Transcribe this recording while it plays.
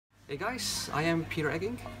Hey guys, I am Peter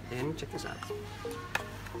Eggink, and check this out.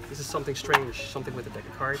 This is something strange, something with a deck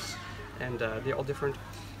of cards, and they're all different.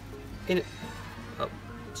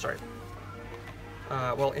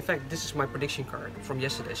 Well, in fact, this is my prediction card from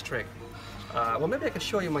yesterday's trick. Well, maybe I can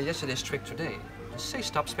show you my yesterday's trick today. Just say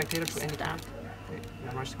stop spectator to any time. Okay,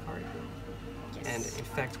 memorize the card. Yes. And in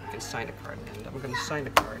fact, we can sign the card, and we're going to sign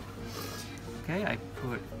the card. Okay, I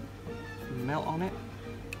put Mel on it,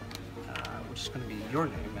 which is going to be your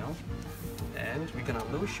name, Mel. And we're going to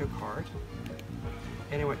lose your card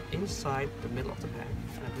anywhere inside the middle of the pack.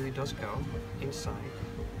 And it really does go inside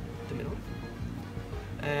the middle.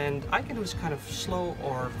 And I can do this kind of slow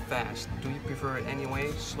or fast. Do you prefer it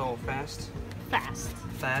anyway, slow or fast? Fast.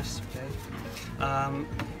 Fast, okay.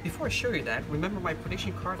 Before I show you that, remember my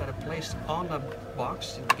prediction card that I placed on the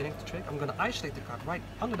box in the beginning of the trick? I'm going to isolate the card right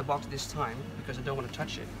under the box this time because I don't want to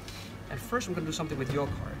touch it. And first I'm going to do something with your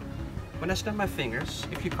card. When I snap my fingers,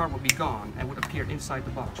 if your card would be gone and would appear inside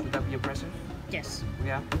the box, would that be impressive? Yes.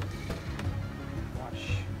 Yeah?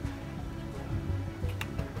 Watch.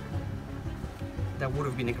 That would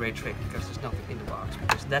have been a great trick because there's nothing in the box,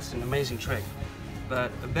 because that's an amazing trick.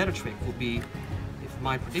 But a better trick would be if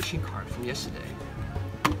my prediction card from yesterday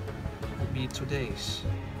would be today's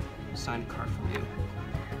signed card from you.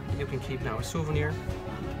 You can keep now a souvenir.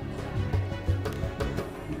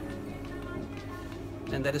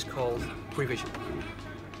 And that is called Prevision.